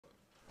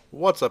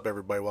What's up,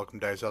 everybody?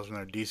 Welcome to Dice House with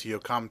another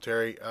DCO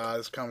commentary.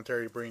 This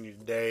commentary bringing you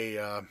today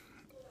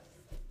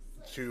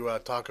to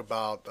talk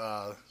about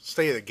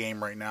state of the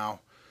game right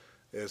now,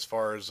 as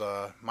far as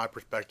my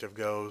perspective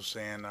goes,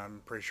 and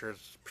I'm pretty sure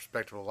it's the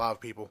perspective of a lot of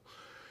people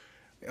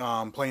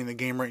playing the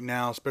game right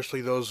now,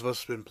 especially those of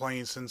us who've been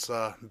playing since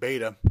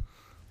beta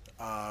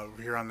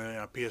here on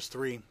the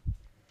PS3.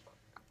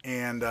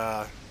 And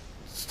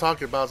let's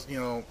talk about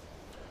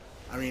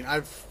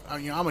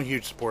I'm a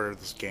huge supporter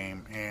of this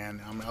game, and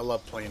I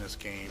love playing this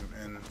game,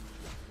 and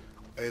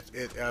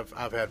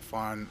I've had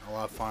fun, a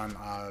lot of fun.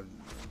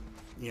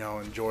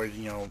 Enjoyed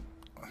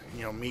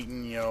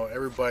meeting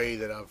everybody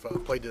that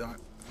I've played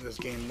this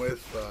game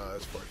with,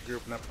 as far as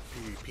grouping up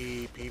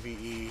PvP,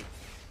 PvE,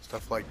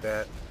 stuff like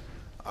that.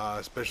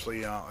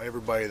 Especially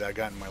everybody that I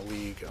got in my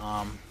league.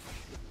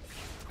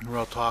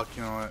 Real talk,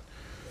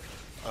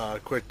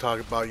 quick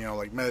talk about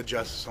like Meta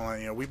Justice and all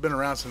that. We've been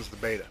around since the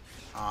beta.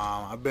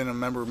 I've been a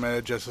member of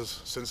Meta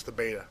Justice since the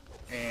beta,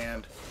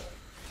 and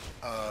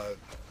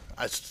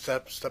I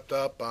stepped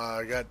up.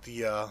 I got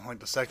the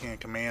the second in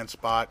command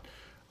spot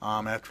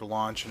after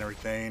launch and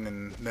everything,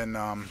 and then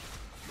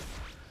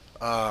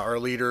our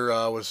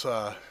leader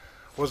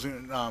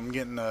wasn't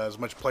getting as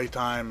much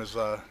playtime as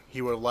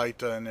he would have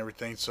liked and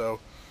everything.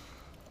 So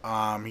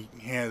we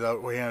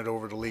handed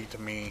over the league to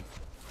me,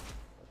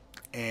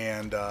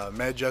 and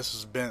Meta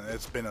Justice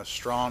has been a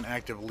strong,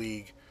 active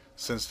league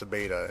since the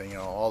beta.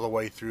 All the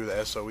way through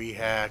the SOE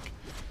hack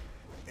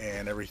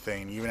and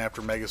everything. Even after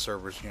mega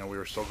servers, we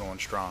were still going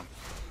strong.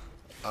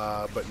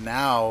 But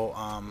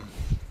now,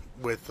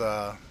 with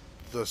the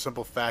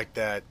simple fact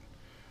that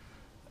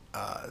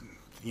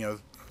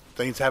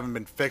things haven't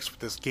been fixed with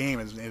this game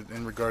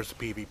in regards to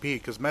PvP,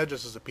 because Meta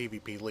Justice is a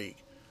PvP league,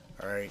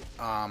 all right.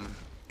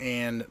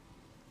 And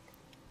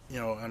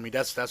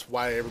that's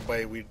why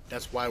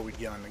that's why we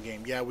get on the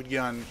game. Yeah, we'd get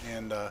on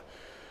and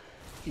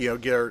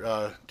get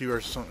our do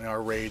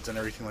our raids and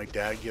everything like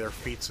that. Get our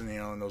feats in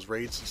in those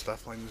raids and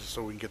stuff like this,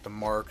 so we can get the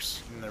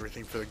marks and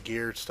everything for the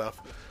gear stuff.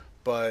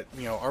 But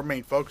our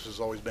main focus has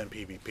always been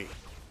PvP.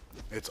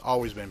 It's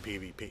always been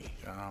PvP.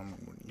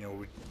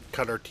 We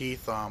cut our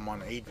teeth on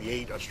the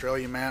 8v8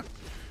 Australia map.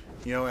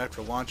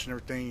 After launch and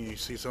everything, you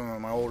see some of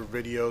my older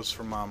videos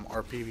from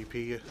our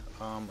PvP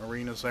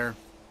arenas there.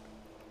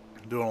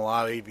 Doing a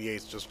lot of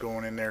 8v8s, just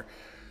going in there,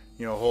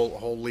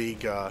 whole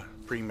league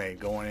pre-made,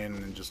 going in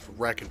and just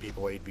wrecking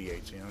people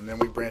 8v8s. And then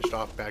we branched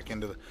off back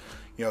into the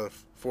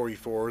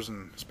 4v4s,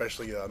 and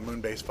especially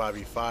moon-based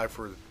 5v5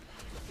 for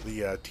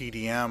the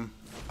TDM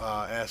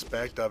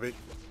aspect of it.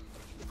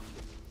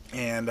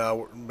 And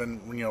we've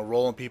been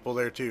rolling people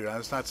there too. And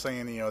it's not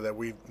saying that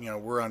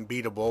we're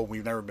unbeatable.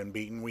 We've never been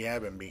beaten. We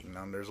have been beaten.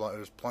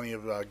 There's plenty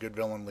of good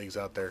villain leagues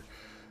out there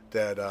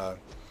that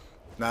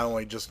not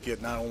only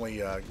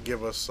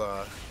give us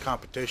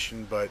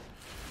competition, but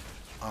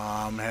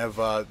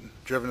have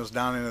driven us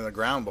down into the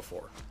ground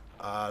before.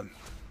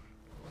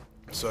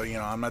 So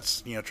I'm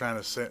not trying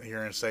to sit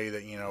here and say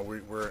that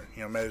we're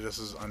Meta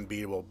Justice is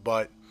unbeatable,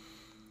 but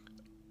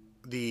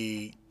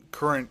the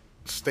current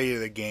state of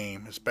the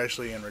game,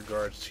 especially in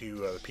regards to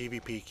the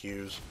PvP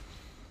queues,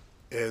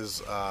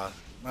 is I'm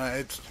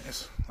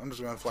just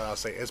going to flat out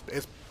say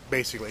it's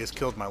basically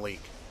killed my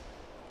league.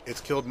 It's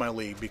killed my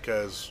league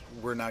because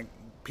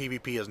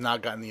PvP has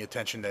not gotten the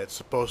attention that it's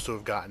supposed to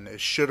have gotten.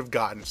 It should have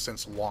gotten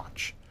since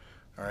launch.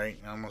 All right,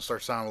 I'm gonna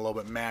start sounding a little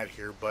bit mad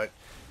here, but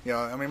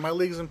my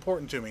league is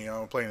important to me.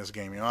 Playing this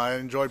game. I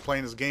enjoyed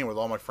playing this game with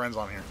all my friends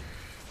on here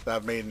that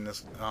I've made in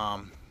this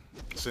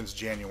since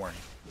January,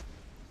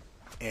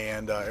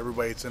 and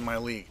everybody that's in my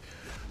league.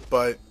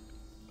 But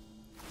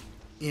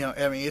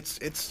it's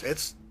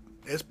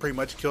pretty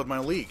much killed my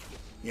league.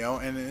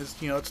 And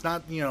it's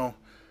not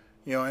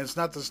it's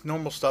not this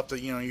normal stuff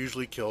that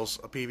usually kills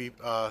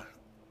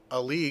a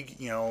league,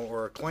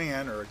 or a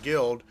clan or a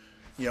guild,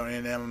 in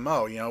an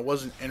MMO. It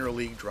wasn't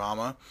interleague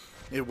drama.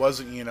 It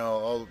wasn't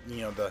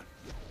the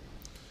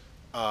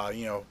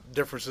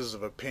differences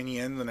of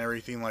opinion and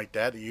everything like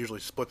that. It usually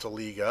splits a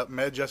league up.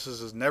 Meta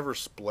Justice has never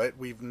split.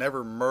 We've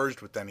never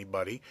merged with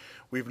anybody.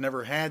 We've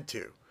never had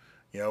to.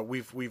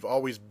 We've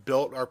always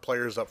built our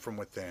players up from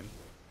within.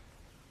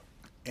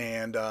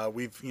 And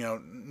we've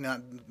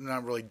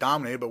not really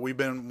dominated, but we've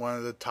been one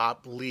of the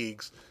top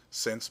leagues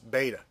since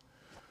beta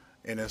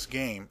in this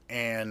game.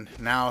 And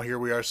now here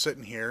we are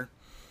sitting here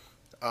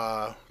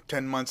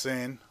 10 months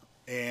in,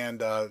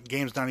 and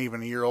game's not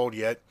even a year old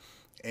yet,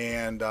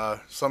 and a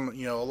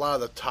lot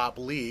of the top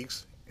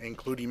leagues,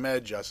 including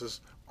Meta Justice,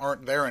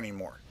 aren't there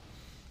anymore.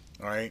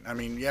 All right,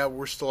 yeah,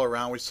 we're still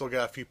around. We still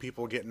got a few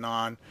people getting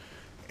on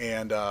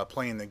and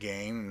playing the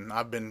game, and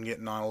I've been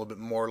getting on a little bit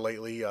more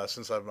lately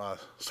since I've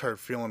started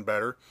feeling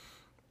better.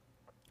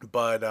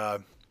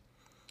 But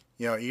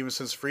even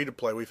since free to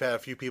play, we've had a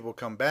few people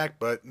come back,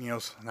 but I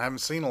haven't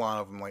seen a lot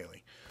of them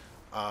lately.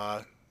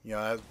 Part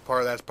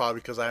of that's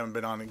probably because I haven't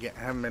been on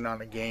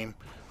a game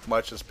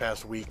much this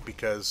past week,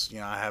 because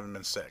I haven't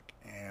been sick,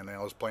 and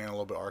I was playing a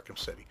little bit Arkham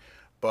City.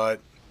 But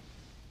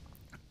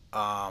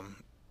a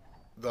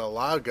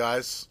lot of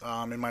guys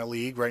in my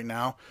league right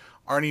now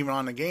aren't even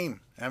on the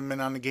game. Haven't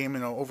been on the game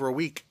in over a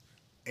week,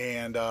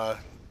 and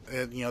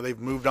they've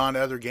moved on to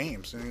other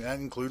games, and that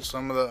includes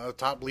some of the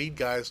top lead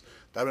guys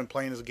that I've been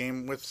playing this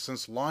game with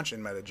since launch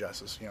in Meta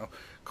Justice.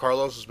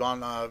 Carlos has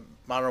been on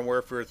Modern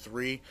Warfare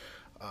 3.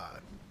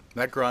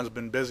 Necron's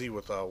been busy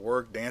with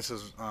work. Dance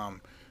is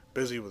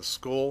busy with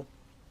school.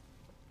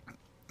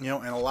 And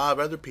a lot of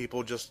other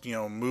people just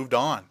moved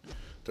on.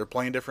 They're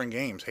playing different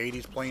games.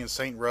 Hades playing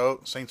Saints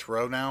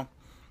Row now.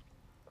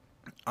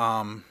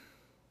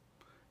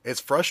 It's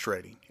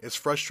frustrating. It's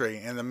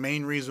frustrating, and the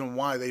main reason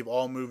why they've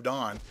all moved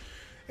on,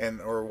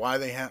 or why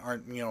they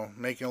aren't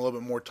making a little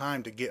bit more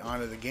time to get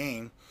onto the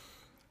game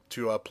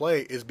to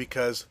play, is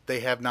because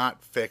they have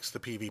not fixed the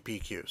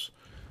PvP queues.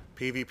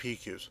 PvP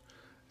queues.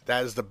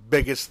 That is the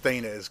biggest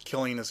thing that is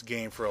killing this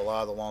game for a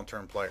lot of the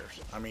long-term players.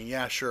 I mean,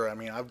 yeah, sure. I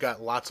mean, I've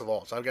got lots of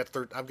alts. I've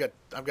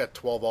got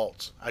 12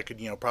 alts. I could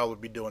probably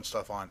be doing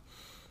stuff on.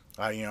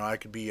 I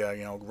could be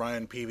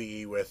running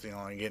PvE with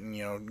and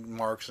getting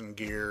marks and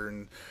gear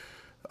and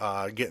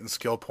getting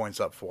skill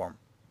points up for them.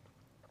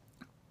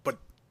 But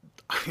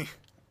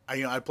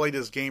I played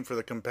this game for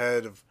the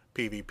competitive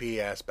PvP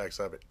aspects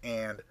of it,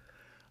 and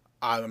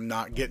I'm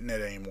not getting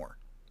it anymore.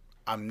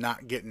 I'm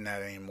not getting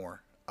that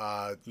anymore.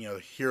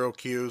 The hero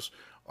queues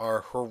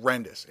are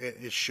horrendous.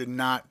 It should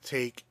not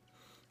take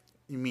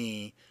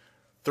me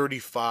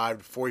 35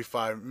 to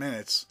 45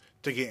 minutes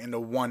to get into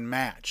one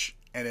match,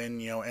 and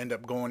then end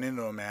up going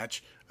into a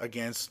match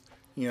against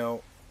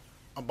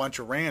a bunch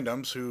of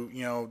randoms who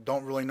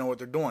don't really know what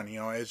they're doing.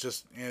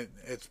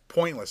 It's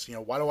pointless.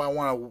 Why do I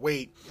want to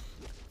wait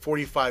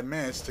 45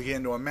 minutes to get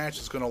into a match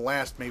that's going to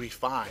last maybe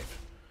 5?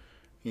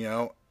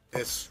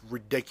 It's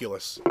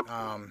ridiculous.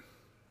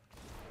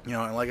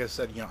 And like I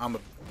said, I'm a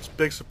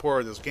big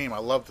supporter of this game. I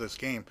love this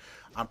game.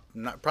 I'm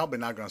probably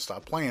not going to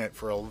stop playing it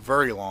for a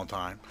very long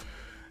time.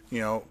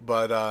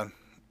 But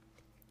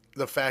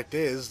the fact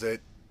is that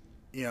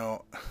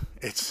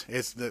it's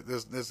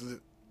the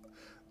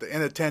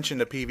inattention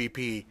to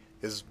PvP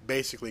has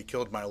basically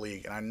killed my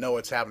league, and I know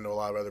it's happened to a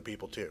lot of other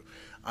people too.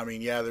 I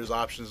mean, yeah, there's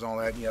options and all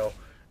that.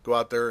 Go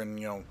out there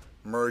and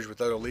merge with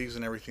other leagues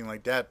and everything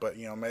like that. But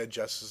Meta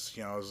Justice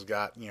has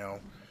got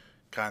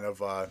kind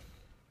of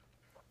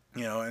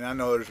and I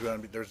know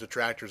there's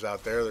detractors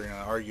out there that are going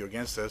to argue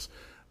against this,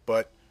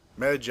 but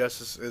Meta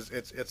Justice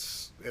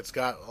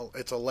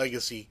it's a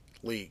legacy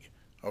league.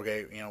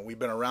 Okay, we've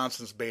been around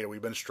since beta.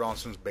 We've been strong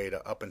since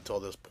beta up until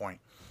this point,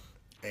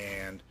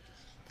 and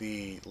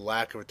the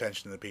lack of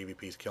attention to the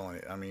PvP is killing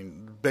it. I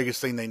mean, the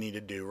biggest thing they need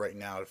to do right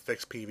now to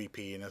fix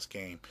PvP in this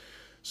game,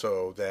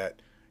 so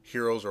that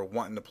heroes are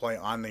wanting to play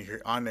on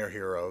their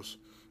heroes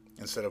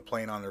instead of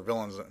playing on their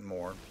villains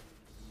more.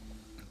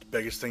 The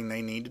biggest thing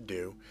they need to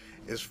do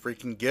is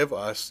freaking give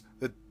us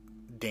the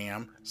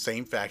damn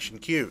same faction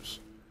queues.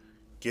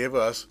 Give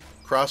us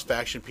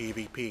cross-faction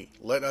PvP.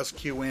 Let us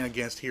queue in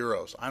against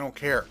heroes. I don't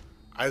care.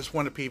 I just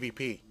want a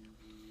PvP.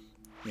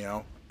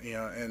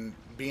 And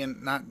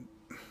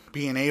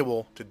being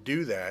able to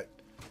do that,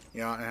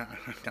 and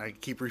I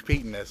keep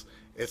repeating this,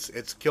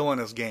 it's killing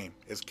this game.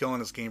 It's killing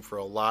this game for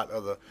a lot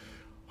of the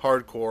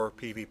hardcore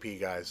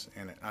PvP guys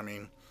in it. I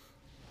mean,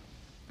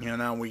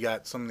 now we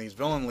got some of these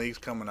villain leagues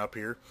coming up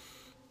here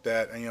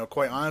that,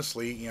 quite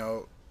honestly,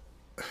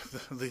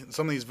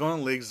 some of these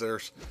villain leagues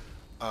that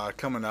are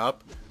coming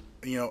up,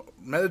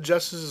 Meta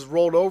Justice has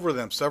rolled over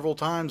them several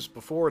times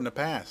before in the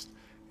past,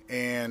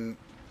 and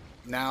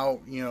now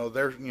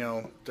they're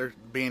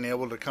being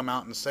able to come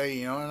out and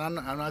say, and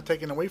I'm not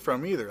taking away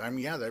from them either. I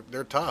mean, yeah,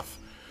 they're tough,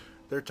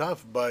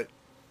 but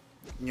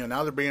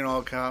now they're being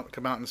all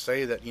come out and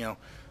say that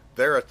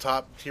they're a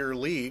top tier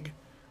league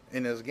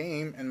in this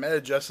game, and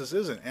Meta Justice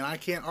isn't. And I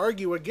can't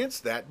argue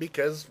against that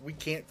because we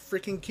can't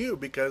freaking queue,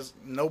 because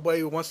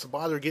nobody wants to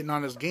bother getting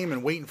on this game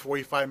and waiting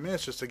 45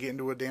 minutes just to get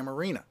into a damn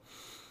arena.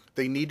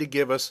 They need to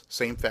give us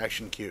same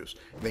faction queues.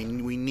 We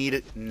need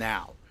it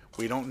now.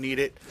 We don't need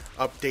it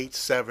update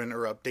 7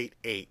 or update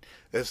 8.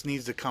 This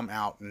needs to come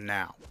out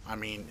now. I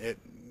mean,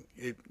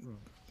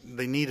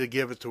 they need to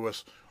give it to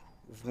us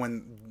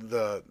when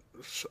the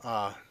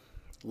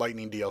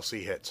Lightning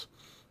DLC hits.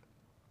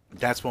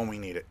 That's when we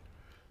need it.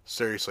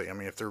 Seriously, I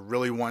mean, if they're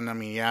really wanting, I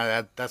mean,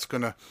 yeah, that's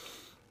gonna,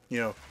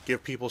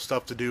 give people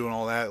stuff to do and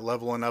all that,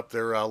 leveling up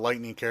their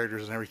lightning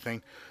characters and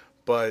everything,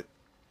 or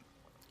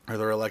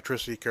their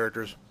electricity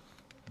characters,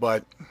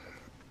 but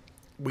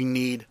we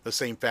need the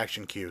same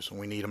faction queues, and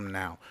we need them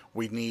now.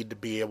 We need to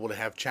be able to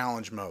have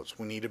challenge modes.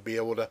 We need to be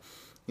able to,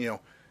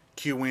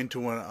 queue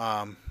into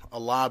a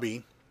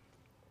lobby,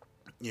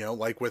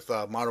 like with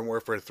Modern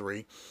Warfare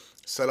 3,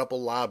 set up a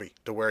lobby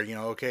to where, you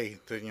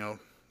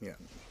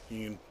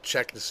can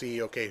check to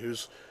see, okay,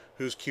 who's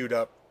queued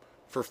up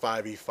for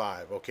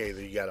 5v5. Okay,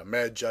 you got a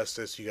Meta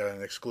Justice, you got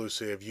an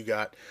exclusive, you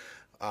got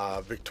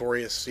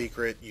Victoria's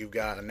Secret, you've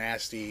got a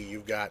Nasty,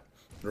 you've got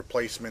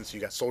replacements, you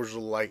got Soldiers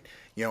of the Light,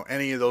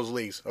 any of those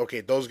leagues.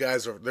 Okay, those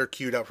guys they're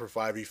queued up for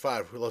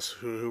 5v5.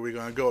 Who are we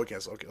going to go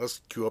against? Okay,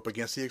 let's queue up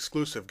against the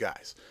exclusive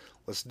guys.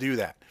 Let's do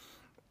that.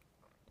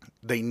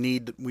 We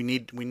need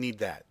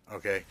that.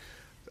 Okay,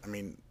 I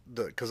mean,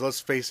 because let's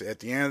face it, at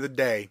the end of the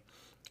day,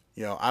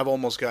 I've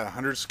almost got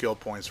 100 skill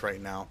points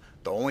right now.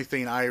 The only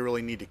thing I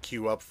really need to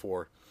queue up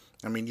for,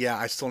 I mean, yeah,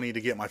 I still need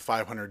to get my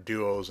 500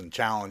 duos and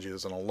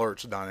challenges and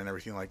alerts done and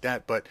everything like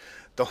that, but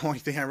the only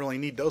thing I really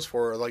need those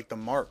for are like the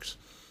marks,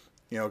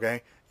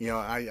 okay?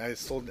 I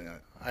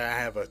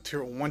have a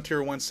tier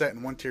 1 set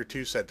and one tier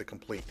 2 set to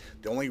complete.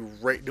 The only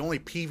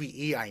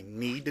PvE I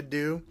need to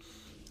do,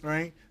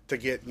 right, to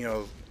get,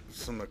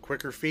 some of the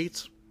quicker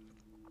feats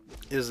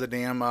is the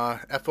damn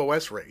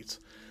FOS raids.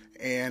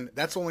 And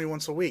that's only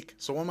once a week.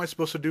 So what am I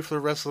supposed to do for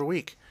the rest of the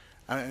week?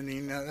 I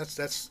mean,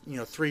 that's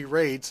 3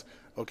 raids.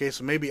 Okay,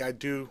 so maybe I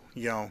do,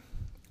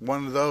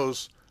 one of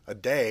those a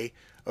day.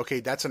 Okay,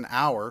 that's an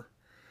hour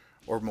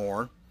or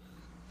more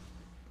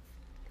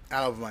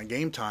out of my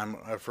game time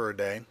for a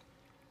day.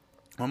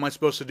 What am I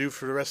supposed to do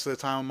for the rest of the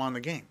time I'm on the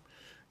game?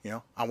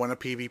 I want a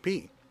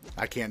PvP.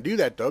 I can't do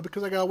that, though,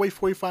 because I gotta wait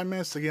 45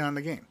 minutes to get on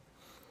the game.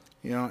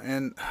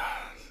 And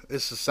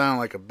this is sounding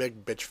like a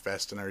big bitch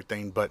fest and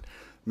everything, but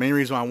the main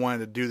reason I wanted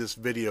to do this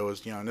video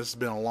is, and this has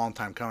been a long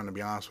time coming, to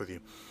be honest with you,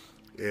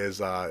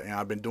 is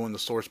I've been doing the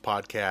Source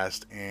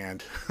podcast,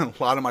 and a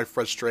lot of my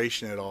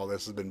frustration at all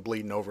this has been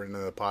bleeding over into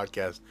the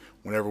podcast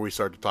whenever we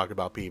start to talk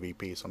about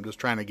PvP. So I'm just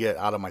trying to get it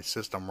out of my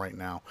system right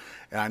now.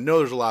 And I know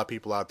there's a lot of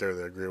people out there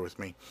that agree with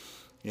me,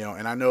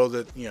 and I know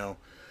that,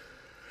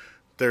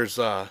 there's,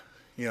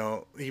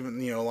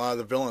 even, a lot of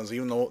the villains,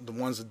 even the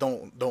ones that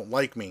don't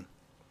like me,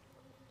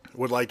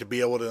 would like to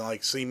be able to,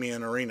 like, see me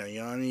in arena.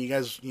 I mean, you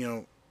guys,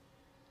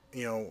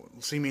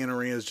 see me in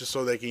arenas just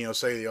so they can,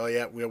 say, oh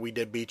yeah, we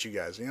did beat you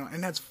guys,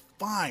 and that's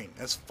fine.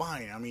 That's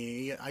fine. I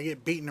mean, I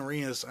get beaten in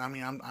arenas. I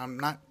mean, I'm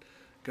not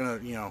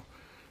gonna,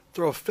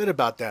 throw a fit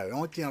about that. The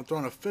only thing I'm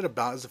throwing a fit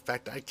about is the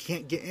fact that I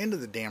can't get into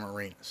the damn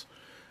arenas.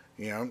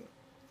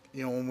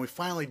 When we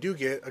finally do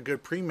get a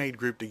good pre-made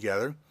group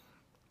together,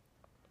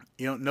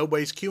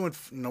 nobody's queuing.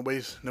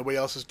 Nobody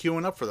else is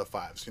queuing up for the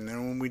 5s. And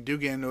then when we do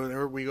get into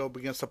it, we go up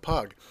against a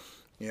pug.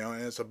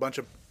 And it's a bunch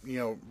of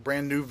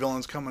brand new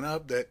villains coming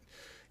up that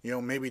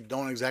maybe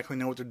don't exactly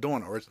know what they're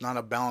doing, or it's not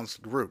a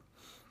balanced group.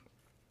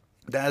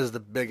 That is the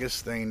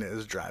biggest thing that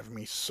is driving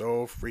me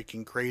so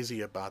freaking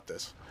crazy about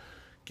this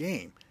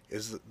game,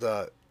 is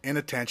the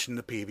inattention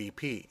to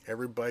PvP.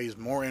 Everybody's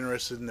more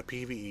interested in the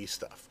PvE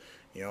stuff.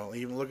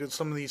 Even look at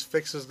some of these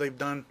fixes they've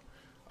done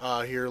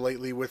here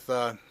lately with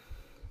the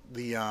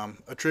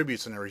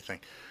attributes and everything.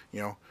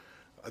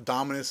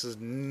 Dominance has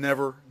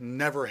never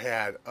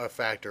had a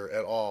factor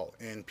at all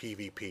in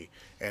PvP,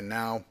 and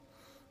now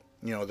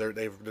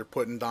they're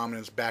putting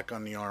dominance back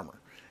on the armor,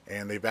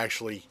 and they've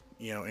actually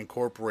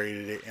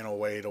incorporated it in a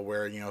way to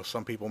where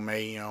some people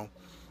may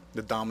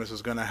the dominance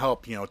is going to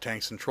help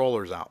tanks and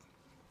trollers out.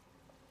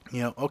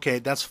 Okay,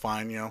 that's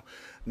fine.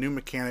 New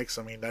mechanics.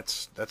 I mean,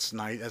 that's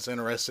nice. That's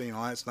interesting.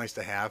 That's nice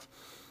to have,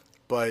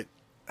 but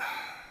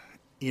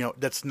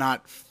that's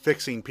not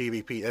fixing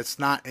PvP.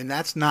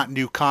 That's not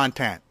new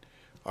content.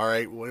 All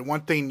right. Well,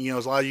 one thing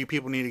is a lot of you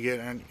people need to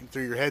get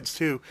through your heads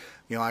too.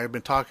 I've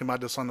been talking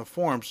about this on the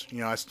forums.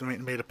 I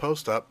made a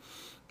post up,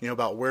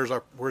 about where's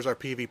our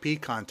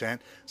PvP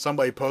content.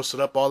 Somebody posted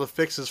up all the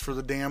fixes for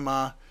the damn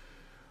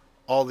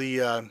all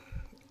the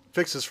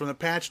fixes from the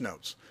patch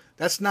notes.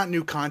 That's not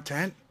new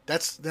content.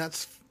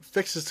 That's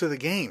fixes to the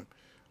game.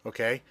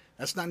 Okay,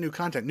 that's not new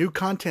content. New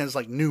content is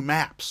like new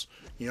maps.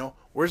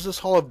 Where's this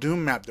Hall of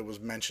Doom map that was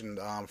mentioned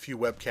a few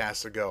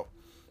webcasts ago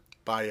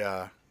by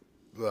the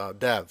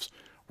devs?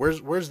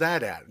 Where's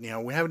that at?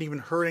 We haven't even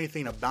heard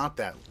anything about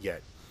that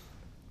yet.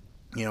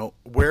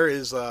 Where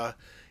is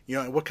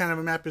what kind of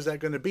a map is that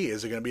going to be?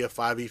 Is it going to be a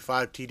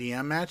 5v5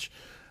 TDM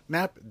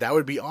map? That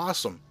would be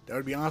awesome.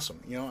 I've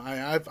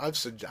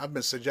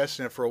been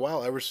suggesting it for a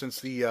while, ever since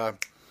the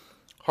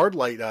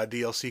Hardlight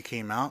DLC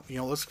came out.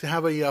 Let's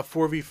have a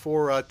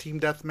 4v4 team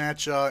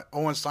deathmatch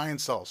Owen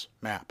Science Cells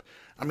map.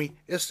 I mean,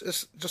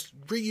 it's just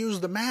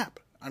reuse the map.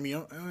 I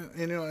mean,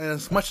 and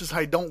as much as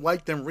I don't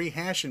like them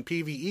rehashing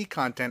PvE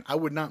content, I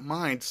would not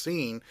mind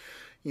seeing,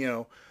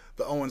 the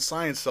Owen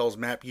Science Cells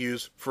map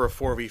used for a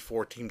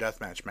 4v4 team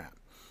deathmatch map.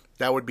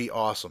 That would be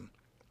awesome.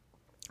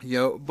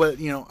 But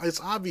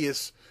it's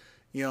obvious.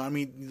 I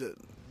mean,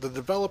 the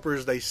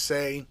developers, they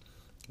say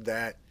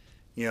that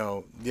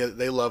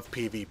they love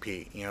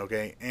PvP.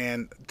 Okay,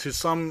 and to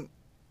some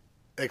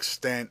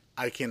extent,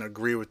 I can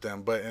agree with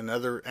them. But in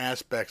other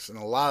aspects, in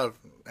a lot of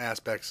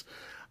aspects,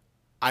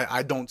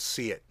 I don't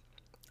see it.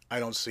 I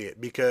don't see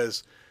it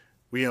because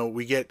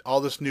we get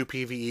all this new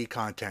PvE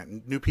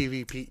content. New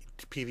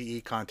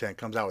PvE content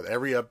comes out with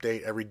every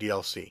update, every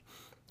DLC.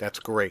 That's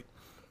great.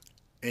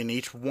 And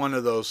each one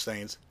of those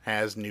things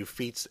has new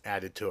feats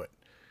added to it.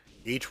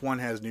 Each one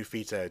has new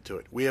feats added to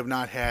it. We have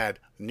not had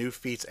new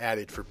feats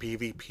added for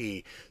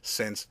PvP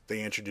since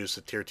they introduced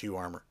the Tier 2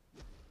 armor.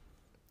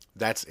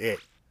 That's it.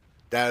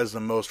 That is the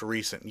most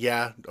recent.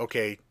 Yeah,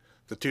 okay.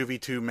 The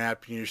 2v2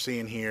 map you're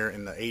seeing here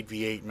and the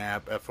 8v8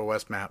 map,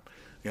 FOS map,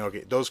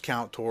 okay, those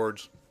count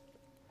towards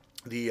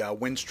the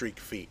win streak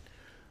feat.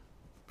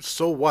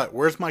 So what?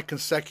 Where's my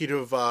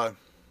consecutive or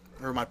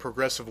my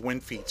progressive win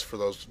feats for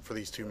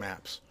these two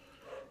maps?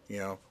 You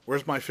know,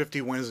 where's my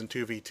 50 wins in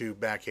 2v2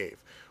 back cave?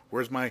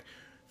 Where's my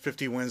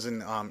 50 wins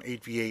in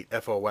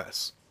 8v8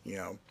 FOS? You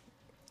know,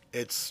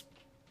 it's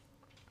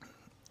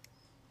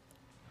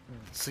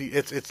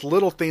it's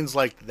little things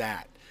like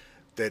that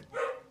that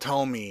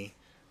tell me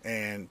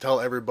and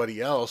tell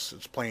everybody else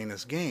that's playing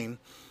this game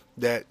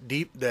that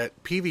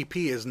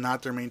PvP is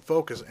not their main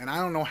focus. And I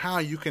don't know how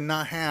you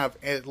cannot have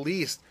at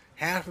least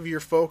half of your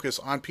focus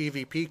on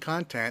PvP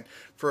content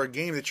for a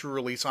game that you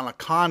release on a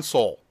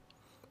console.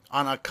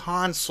 On a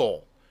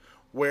console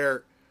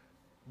where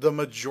the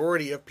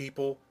majority of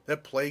people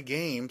that play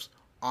games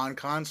on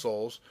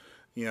consoles,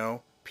 you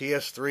know,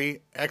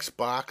 PS3,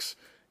 Xbox,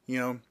 you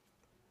know,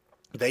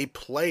 they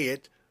play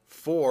it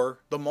for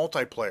the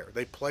multiplayer.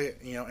 They play it,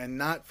 you know, and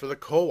not for the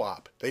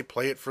co-op. They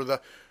play it for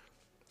the,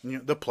 you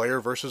know, the player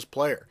versus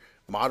player.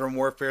 Modern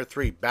Warfare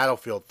 3,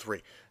 Battlefield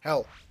 3.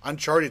 Hell,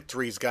 Uncharted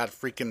 3's got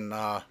freaking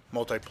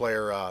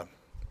multiplayer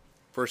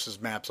versus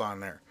maps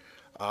on there.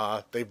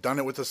 They've done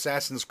it with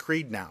Assassin's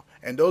Creed now.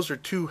 And those are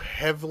two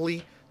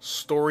heavily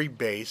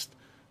story-based,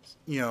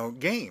 you know,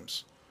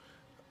 games.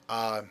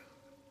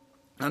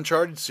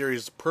 Uncharted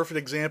series is a perfect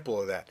example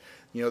of that.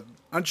 You know,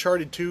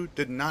 Uncharted 2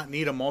 did not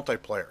need a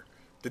multiplayer.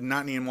 Did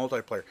not need a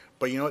multiplayer.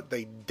 But you know what?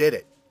 They did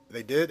it.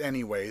 They did it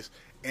anyways.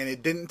 And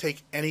it didn't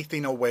take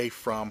anything away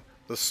from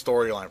the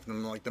storyline,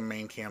 from like the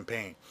main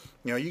campaign.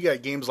 You know, you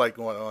got games like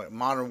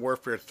Modern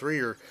Warfare 3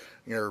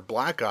 or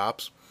Black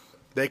Ops.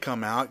 They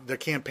come out. Their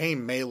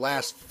campaign may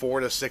last 4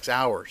 to 6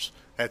 hours.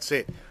 That's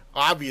it.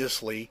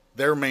 Obviously,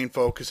 their main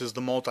focus is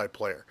the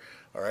multiplayer.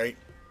 All right.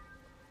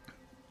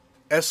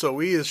 SOE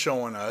is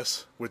showing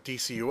us with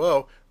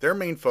DCUO, their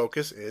main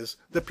focus is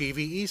the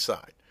PvE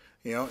side.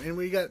 You know, and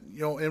we got,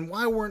 you know, and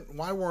why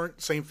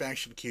weren't same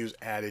faction queues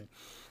added,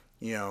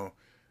 you know,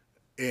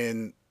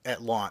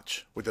 at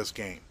launch with this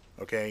game?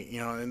 Okay, you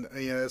know, and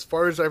you know, as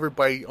far as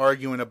everybody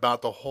arguing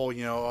about the whole,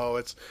 you know, oh,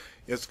 it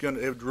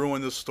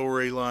ruin the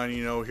storyline,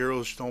 you know,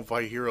 heroes don't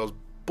fight heroes.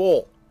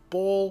 Bull.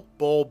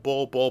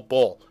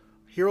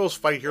 Heroes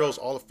fight heroes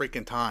all the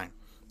freaking time.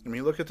 I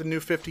mean, look at the new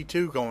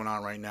 52 going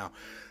on right now.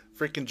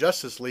 Freaking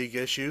Justice League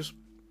issues.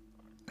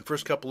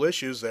 First couple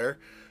issues there,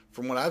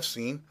 from what I've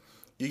seen,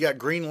 you got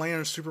Green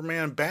Lantern,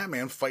 Superman, and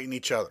Batman fighting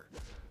each other.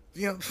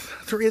 You know,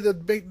 three of the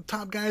big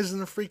top guys in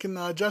the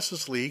freaking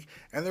Justice League,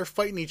 and they're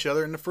fighting each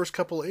other in the first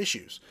couple of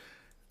issues.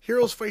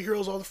 Heroes fight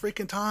heroes all the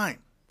freaking time.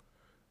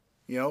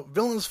 You know,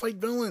 villains fight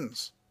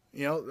villains.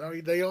 You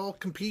know, they all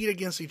compete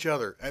against each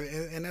other,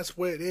 and that's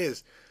what it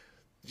is.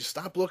 You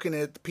stop looking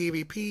at the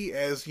PvP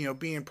as, you know,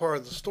 being part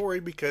of the story,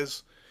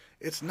 because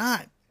it's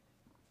not.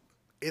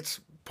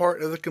 It's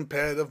part of the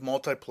competitive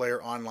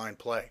multiplayer online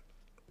play.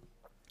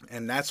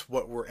 And that's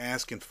what we're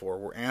asking for.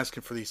 We're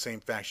asking for these same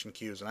faction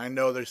queues. And I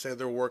know they say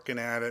they're working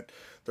at it.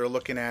 They're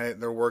looking at it.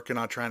 And they're working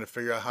on trying to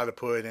figure out how to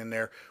put it in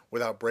there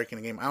without breaking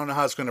the game. I don't know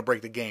how it's going to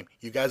break the game.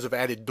 You guys have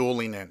added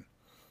dueling in.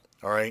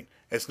 All right?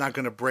 It's not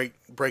going to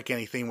break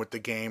anything with the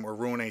game or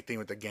ruin anything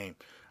with the game.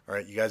 All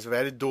right? You guys have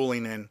added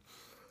dueling in.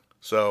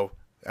 So,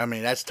 I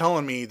mean, that's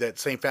telling me that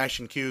same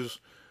faction queues,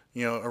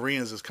 you know,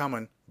 arenas is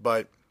coming.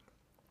 But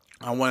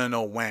I want to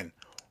know when.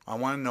 I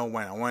want to know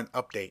when. I want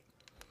an update.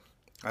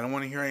 I don't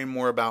want to hear any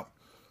more about,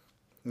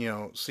 you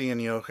know, seeing,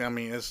 you know, I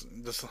mean,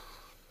 this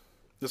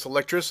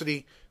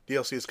electricity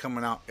DLC is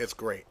coming out. It's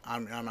great.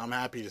 I'm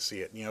happy to see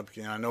it. You know,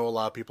 because I know a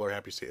lot of people are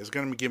happy to see it. It's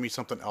going to give me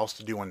something else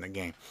to do in the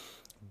game.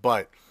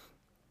 But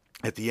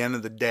at the end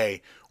of the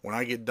day, when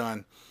I get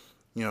done,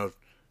 you know,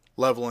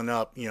 leveling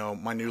up, you know,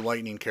 my new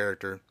lightning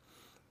character,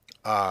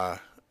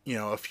 you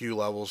know, a few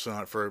levels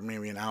for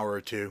maybe an hour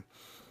or two.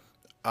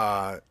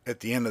 At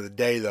the end of the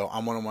day, though,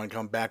 I'm going to want to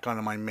come back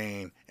onto my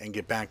main and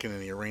get back into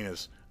the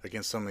arenas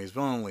against some of these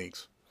villain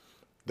leagues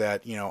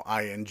that, you know,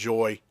 I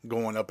enjoy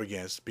going up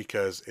against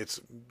because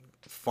it's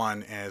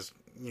fun, as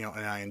you know,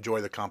 and I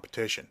enjoy the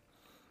competition.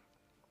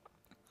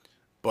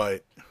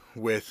 But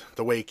with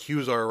the way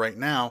queues are right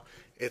now,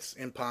 it's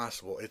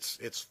impossible.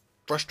 It's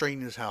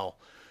frustrating as hell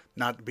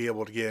not to be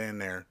able to get in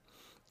there,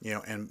 you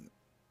know, and,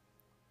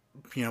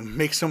 you know,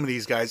 make some of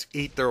these guys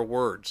eat their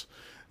words.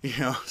 You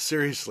know,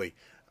 seriously.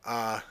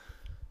 And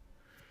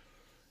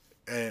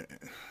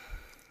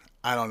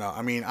I don't know.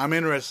 I mean, I'm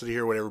interested to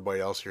hear what everybody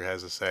else here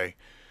has to say.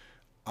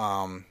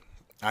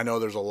 I know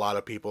there's a lot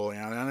of people, you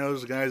know, and I know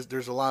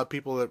there's a lot of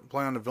people that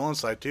play on the villain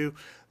side too.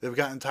 They've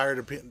gotten tired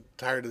of the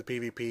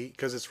PvP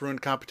because it's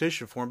ruined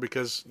competition for them,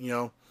 because, you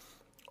know,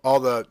 all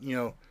the, you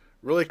know,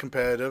 really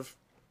competitive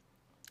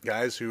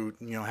guys who,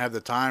 you know, have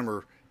the time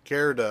or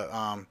care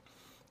to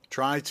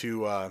try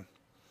to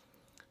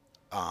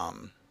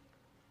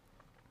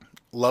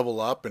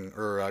level up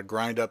or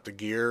grind up the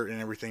gear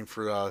and everything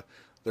for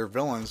their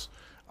villains.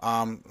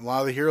 A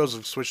lot of the heroes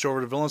have switched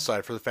over to villain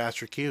side for the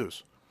faster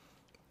queues.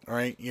 All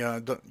right, you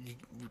know,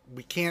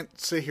 we can't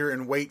sit here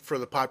and wait for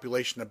the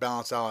population to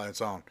balance out on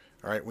its own.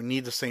 All right, we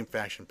need the same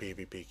faction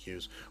PvP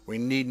queues. We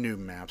need new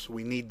maps.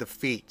 We need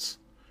defeats.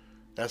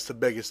 That's the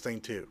biggest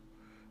thing too.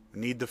 We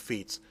need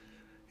defeats.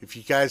 If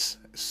you guys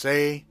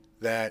say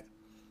that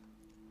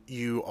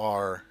you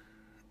love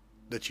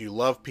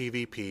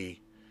PvP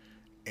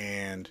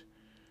and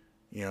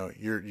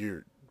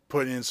you're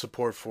putting in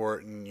support for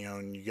it, and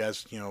and you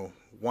guys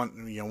want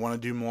to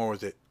do more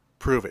with it.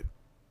 Prove it.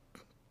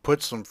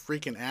 Put some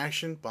freaking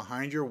action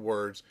behind your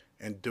words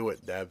and do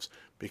it, devs,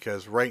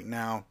 because right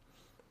now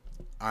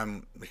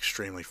I'm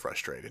extremely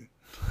frustrated.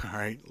 All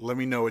right, let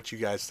me know what you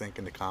guys think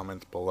in the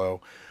comments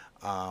below.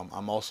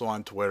 I'm also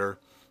on Twitter.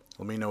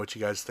 Let me know what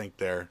you guys think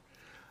there.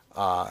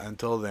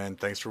 Until then,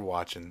 thanks for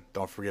watching.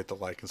 Don't forget to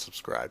like and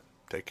subscribe.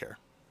 Take care.